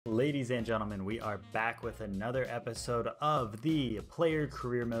Ladies and gentlemen, we are back with another episode of the player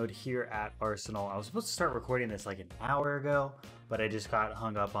career mode here at Arsenal. I was supposed to start recording this like an hour ago, but I just got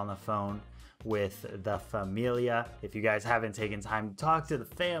hung up on the phone with the familia. If you guys haven't taken time to talk to the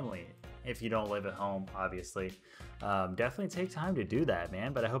family, if you don't live at home, obviously, definitely take time to do that,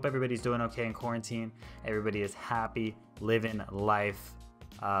 man. But I hope everybody's doing okay in quarantine. Everybody is happy, living life,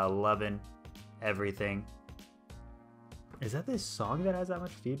 loving everything. Is that this song that has that much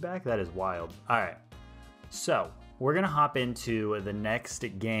feedback? That is wild. All right. So we're going to hop into the next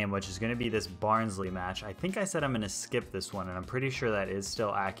game, which is going to be this Barnsley match. I think I said I'm going to skip this one, and I'm pretty sure that is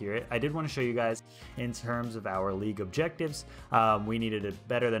still accurate. I did want to show you guys in terms of our league objectives. We needed a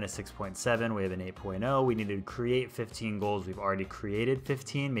better than a 6.7. We have an 8.0. We needed to create 15 goals. We've already created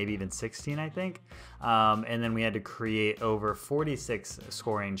 15, maybe even 16, I think. And then we had to create over 46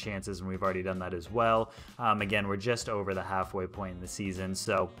 scoring chances, and we've already done that as well. Again, we're just over the halfway point in the season.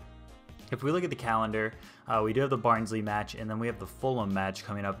 So if we look at the calendar, we do have the Barnsley match, and then we have the Fulham match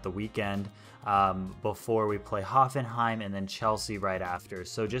coming up the weekend before we play Hoffenheim and then Chelsea right after.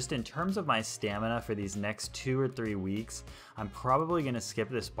 So just in terms of my stamina for these next 2 or 3 weeks, I'm probably going to skip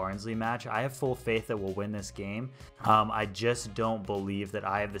this Barnsley match. I have full faith that we'll win this game. I just don't believe that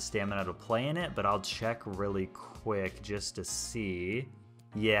I have the stamina to play in it, but I'll check really quick just to see.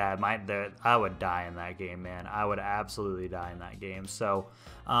 Yeah, I would die in that game, man. I would absolutely die in that game. So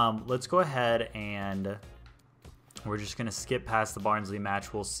let's go ahead and we're just going to skip past the Barnsley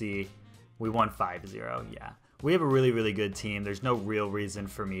match. We'll see. We won 5-0. Yeah, we have a really, really good team. There's no real reason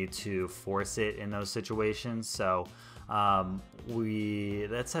for me to force it in those situations. So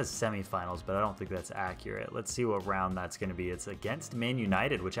that says semifinals, but I don't think that's accurate. Let's see what round that's going to be. It's against Man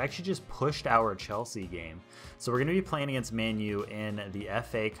United, which actually just pushed our Chelsea game. So we're going to be playing against Man U in the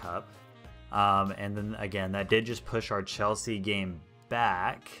FA Cup. And then again, that did just push our Chelsea game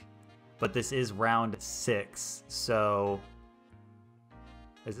back, but this is round 6. So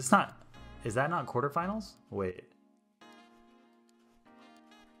is that not quarterfinals? Wait.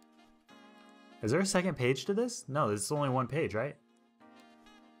 Is there a second page to this? No, this is only one page, right?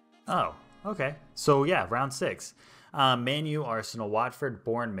 Oh, okay. So yeah, round 6. Man U, Arsenal, Watford,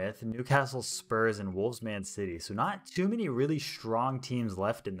 Bournemouth, Newcastle, Spurs, and Wolves, Man City. So not too many really strong teams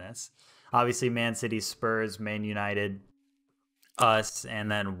left in this. Obviously, Man City, Spurs, Man United, us,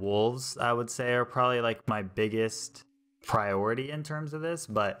 and then Wolves, I would say, are probably like my biggest priority in terms of this.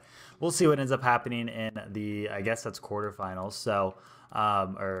 But we'll see what ends up happening in the, I guess that's quarterfinals. So,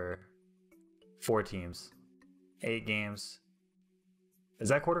 or 4 teams, 8 games. Is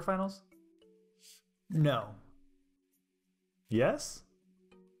that quarterfinals? No. Yes?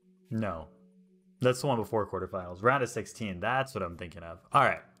 No. That's the one before quarterfinals. Round of 16. That's what I'm thinking of. All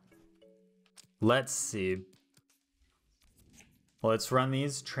right. Let's see. Let's run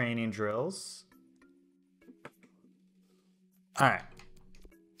these training drills. All right.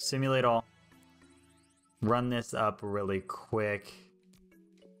 Simulate all. Run this up really quick.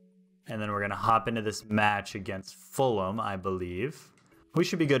 And then we're going to hop into this match against Fulham, I believe. We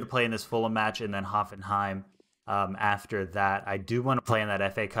should be good to play in this Fulham match and then Hoffenheim after that. I do want to play in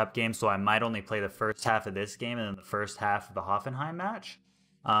that FA Cup game, so I might only play the first half of this game and then the first half of the Hoffenheim match.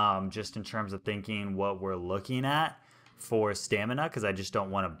 Just in terms of thinking what we're looking at for stamina, because I just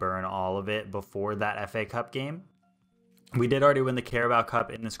don't want to burn all of it before that FA Cup game. We did already win the Carabao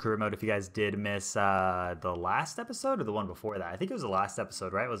Cup in this career mode. If you guys did miss the last episode or the one before that, I think it was the last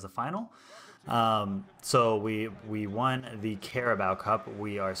episode, right? It was the final. So we won the Carabao Cup.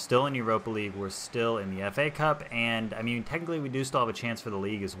 We are still in Europa League. We're still in the FA Cup. And I mean, technically we do still have a chance for the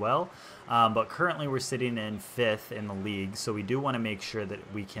league as well. But currently we're sitting in 5th in the league. So we do want to make sure that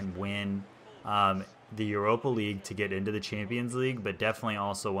we can win the Europa League to get into the Champions League, but definitely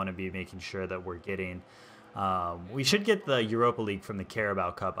also want to be making sure that we're getting... we should get the Europa League from the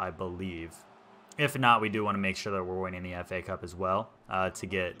Carabao Cup, I believe. If not, we do want to make sure that we're winning the FA Cup as well to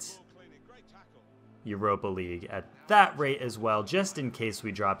get Europa League at that rate as well, just in case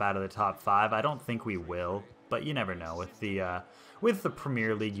we drop out of the top 5. I don't think we will, but you never know. With the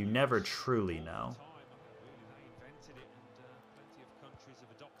Premier League, you never truly know.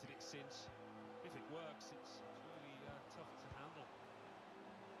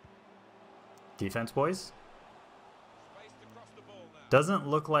 Defense, boys. Doesn't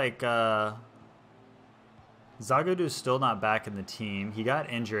look like Zagadou's still not back in the team. He got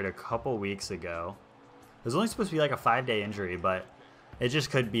injured a couple weeks ago. It was only supposed to be like a 5-day injury, but it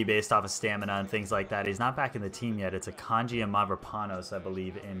just could be based off of stamina and things like that. He's not back in the team yet. It's a Kanji and Mavropanos, I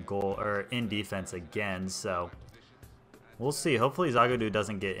believe, in goal or in defense again. So we'll see. Hopefully Zagadou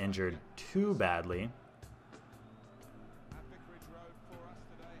doesn't get injured too badly.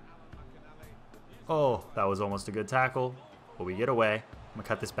 Oh, that was almost a good tackle, but we get away. I'm going to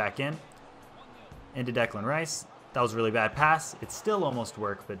cut this back in. Into Declan Rice. That was a really bad pass. It still almost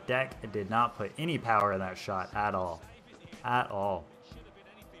worked, but Dec did not put any power in that shot at all. At all.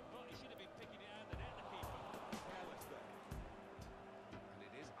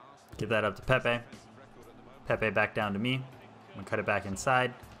 Give that up to Pepe. Pepe back down to me. I'm going to cut it back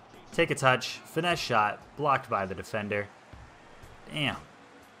inside. Take a touch. Finesse shot. Blocked by the defender. Damn.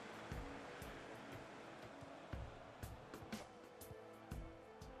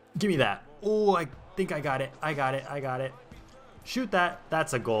 Give me that. Oh, I think I got it. I got it. I got it. Shoot that.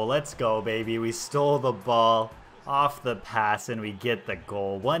 That's a goal. Let's go, baby. We stole the ball off the pass and we get the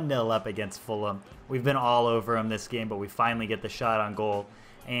goal. 1-0 up against Fulham. We've been all over them this game, but we finally get the shot on goal.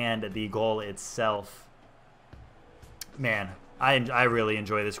 And the goal itself, man, I really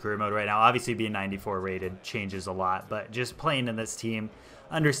enjoy this career mode right now. Obviously being 94 rated changes a lot, but just playing in this team,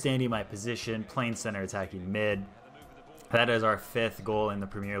 understanding my position, playing center attacking mid, that is our 5th goal in the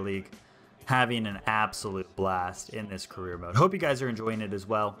Premier League. Having an absolute blast in this career mode. Hope you guys are enjoying it as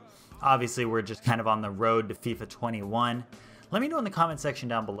well. Obviously we're just kind of on the road to FIFA 21. Let me know in the comment section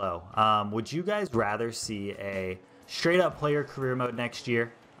down below. Would you guys rather see a straight up player career mode next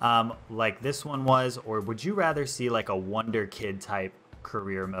year like this one was, or would you rather see like a Wonder Kid type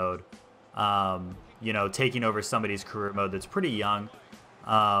career mode, you know, taking over somebody's career mode that's pretty young?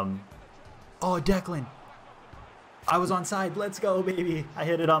 Oh, Declan, I was onside. Let's go, baby. I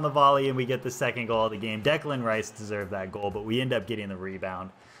hit it on the volley and we get the 2nd goal of the game. Declan Rice deserved that goal, but we end up getting the rebound.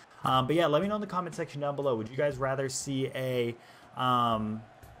 But yeah, let me know in the comment section down below. Would you guys rather see a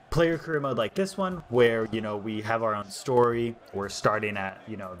player career mode like this one, where, you know, we have our own story, we're starting at,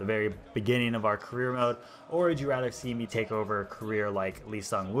 you know, the very beginning of our career mode, or would you rather see me take over a career like Lee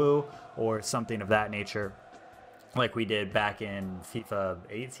Sung-woo or something of that nature, like we did back in FIFA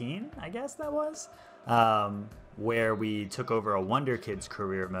 18, I guess that was, where we took over a Wonder Kids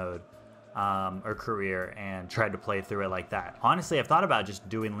career mode, or career, and tried to play through it like that. Honestly, I've thought about just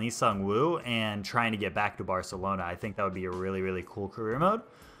doing Lee Sung-woo and trying to get back to Barcelona. I think that would be a really, really cool career mode.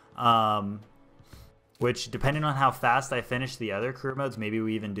 Which, depending on how fast I finish the other career modes, maybe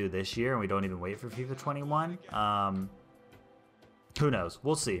we even do this year and we don't even wait for FIFA 21. Who knows?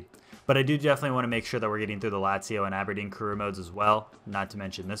 We'll see. But I do definitely want to make sure that we're getting through the Lazio and Aberdeen career modes as well. Not to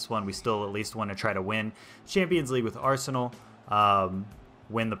mention this one. We still at least want to try to win Champions League with Arsenal,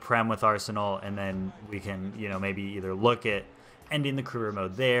 win the Prem with Arsenal, and then we can, you know, maybe either look at ending the career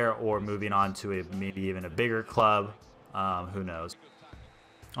mode there or moving on to maybe even a bigger club. Who knows?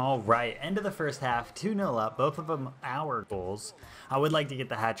 All right, end of the first half, 2-0 up, both of them our goals. I would like to get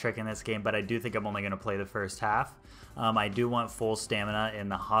the hat trick in this game, but I do think I'm only going to play the first half. I do want full stamina in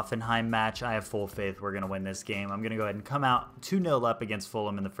the Hoffenheim match. I have full faith we're going to win this game. I'm going to go ahead and come out 2-0 up against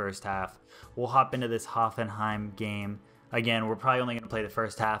Fulham in the first half. We'll hop into this Hoffenheim game. Again, we're probably only going to play the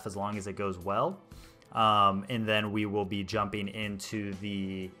first half as long as it goes well. And then we will be jumping into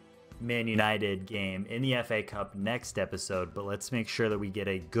the Man United game in the FA Cup next episode, but let's make sure that we get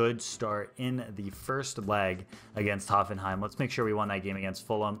a good start in the first leg against Hoffenheim. Let's make sure we won that game against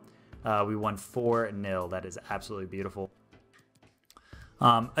Fulham. We won 4-0. That is absolutely beautiful.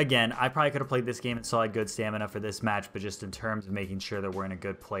 Again, I probably could have played this game and saw a good stamina for this match, but just in terms of making sure that we're in a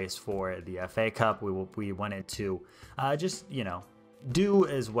good place for the FA Cup, we wanted to just, you know, do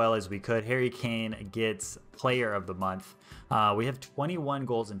as well as we could. Harry Kane gets Player of the Month. We have 21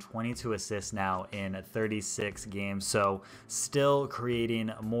 goals and 22 assists now in 36 games, so still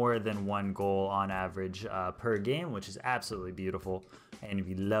creating more than 1 goal on average per game, which is absolutely beautiful, and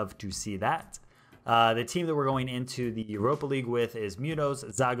we love to see that. The team that we're going into the Europa League with is Munoz,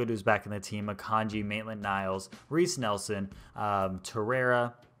 Zagadou's back in the team, Akanji, Maitland-Niles, Reece Nelson,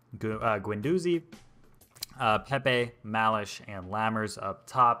 Torreira, Guendouzi, Pepe, Malish, and Lammers up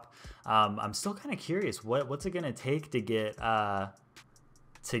top. I'm still kind of curious, what's it going to take to get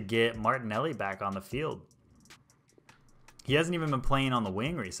Martinelli back on the field? He hasn't even been playing on the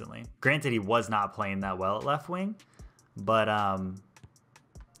wing recently. Granted, he was not playing that well at left wing, but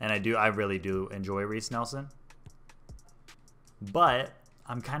and I really do enjoy Reece Nelson. But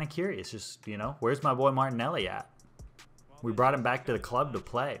I'm kind of curious, just, you know, where's my boy Martinelli at? We brought him back to the club to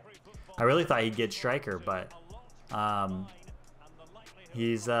play. I really thought he'd get striker, but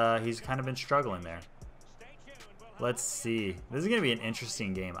he's kind of been struggling there. Let's see. This is going to be an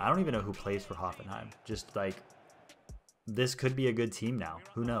interesting game. I don't even know who plays for Hoffenheim. Just like, this could be a good team now.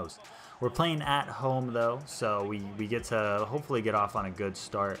 Who knows? We're playing at home though, so we get to hopefully get off on a good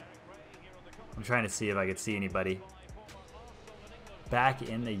start. I'm trying to see if I could see anybody back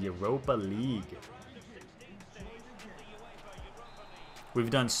in the Europa League. We've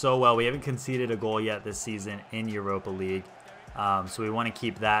done so well. We haven't conceded a goal yet this season in Europa League. So we want to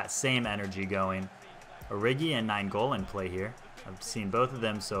keep that same energy going. Origi and 9 in play here. I've seen both of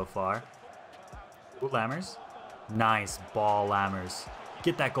them so far. Ooh, Lammers. Nice ball, Lammers.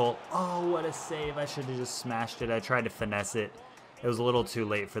 Get that goal. Oh, what a save. I should have just smashed it. I tried to finesse it. It was a little too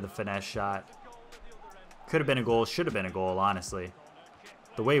late for the finesse shot. Could have been a goal. Should have been a goal, honestly.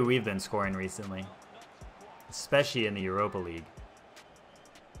 The way we've been scoring recently. Especially in the Europa League.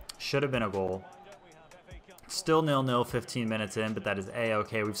 Should have been a goal. Still 0-0 15 minutes in, but that is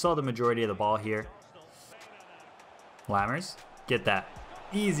A-okay. We've saw the majority of the ball here. Lammers, get that.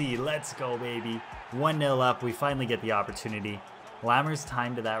 Easy, let's go, baby. 1-0 up, we finally get the opportunity. Lammers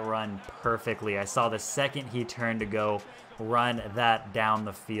timed that run perfectly. I saw the second he turned to go run that down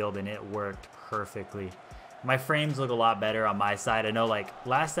the field, and it worked perfectly. My frames look a lot better on my side. I know, like,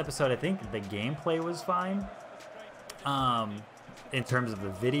 last episode, I think the gameplay was fine. In terms of the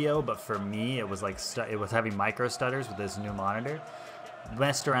video, but for me, it was like it was having micro stutters with this new monitor.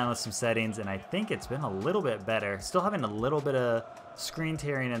 Messed around with some settings, and I think it's been a little bit better. Still having a little bit of screen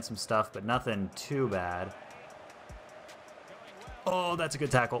tearing and some stuff, but nothing too bad. Oh, that's a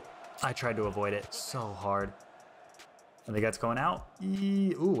good tackle. I tried to avoid it so hard. I think that's going out.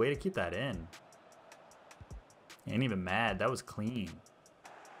 Ooh, way to keep that in. Ain't even mad. That was clean.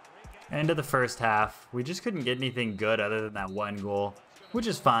 End of the first half. We just couldn't get anything good other than that 1 goal, which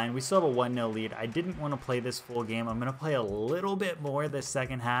is fine. We still have a 1-0 lead. I didn't want to play this full game. I'm going to play a little bit more this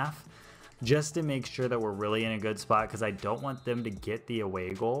second half just to make sure that we're really in a good spot because I don't want them to get the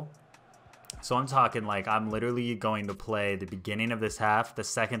away goal. So I'm talking like I'm literally going to play the beginning of this half. The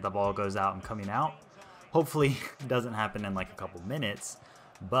second the ball goes out, I'm coming out. Hopefully it doesn't happen in like a couple minutes,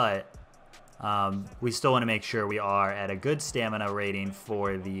 but we still want to make sure we are at a good stamina rating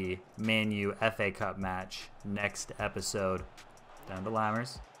for the Man U FA Cup match next episode. Down to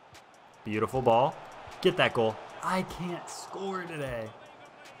Lammers. Beautiful ball. Get that goal. I can't score today.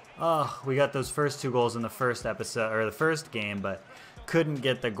 Oh, we got those first 2 goals in the first episode, or the first game, but couldn't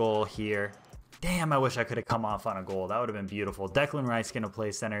get the goal here. Damn, I wish I could have come off on a goal. That would have been beautiful. Declan Rice going to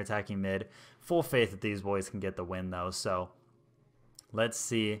play center attacking mid. Full faith that these boys can get the win, though. So let's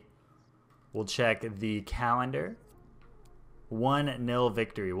see. We'll check the calendar. 1-0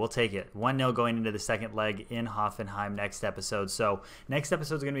 victory. We'll take it. 1-0 going into the second leg in Hoffenheim next episode. So next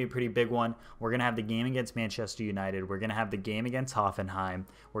episode is going to be a pretty big one. We're going to have the game against Manchester United. We're going to have the game against Hoffenheim.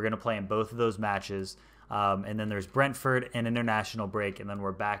 We're going to play in both of those matches. And then there's Brentford, an international break, and then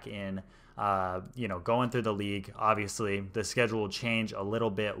we're back in, going through the league. Obviously, the schedule will change a little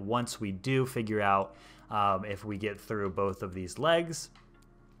bit once we do figure out if we get through both of these legs,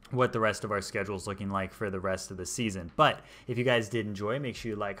 what the rest of our schedule is looking like for the rest of the season. But if you guys did enjoy, make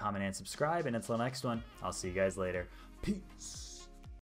sure you like, comment, and subscribe. And until the next one, I'll see you guys later. Peace.